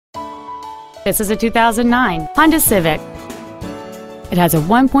This is a 2009 Honda Civic. It has a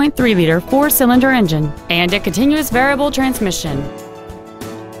 1.3-liter four-cylinder engine and a continuous variable transmission.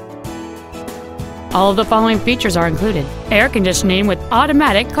 All of the following features are included: air conditioning with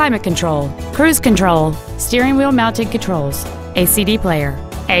automatic climate control, cruise control, steering wheel mounted controls, a CD player,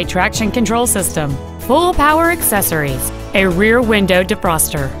 a traction control system, full power accessories, a rear window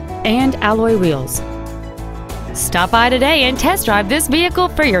defroster, and alloy wheels. Stop by today and test drive this vehicle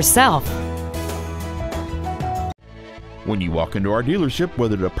for yourself. When you walk into our dealership,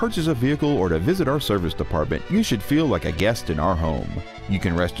 whether to purchase a vehicle or to visit our service department, you should feel like a guest in our home. You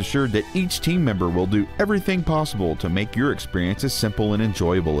can rest assured that each team member will do everything possible to make your experience as simple and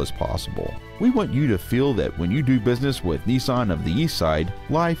enjoyable as possible. We want you to feel that when you do business with Nissan of the Eastside,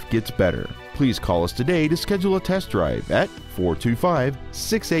 life gets better. Please call us today to schedule a test drive at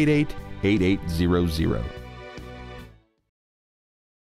 425-688-8800.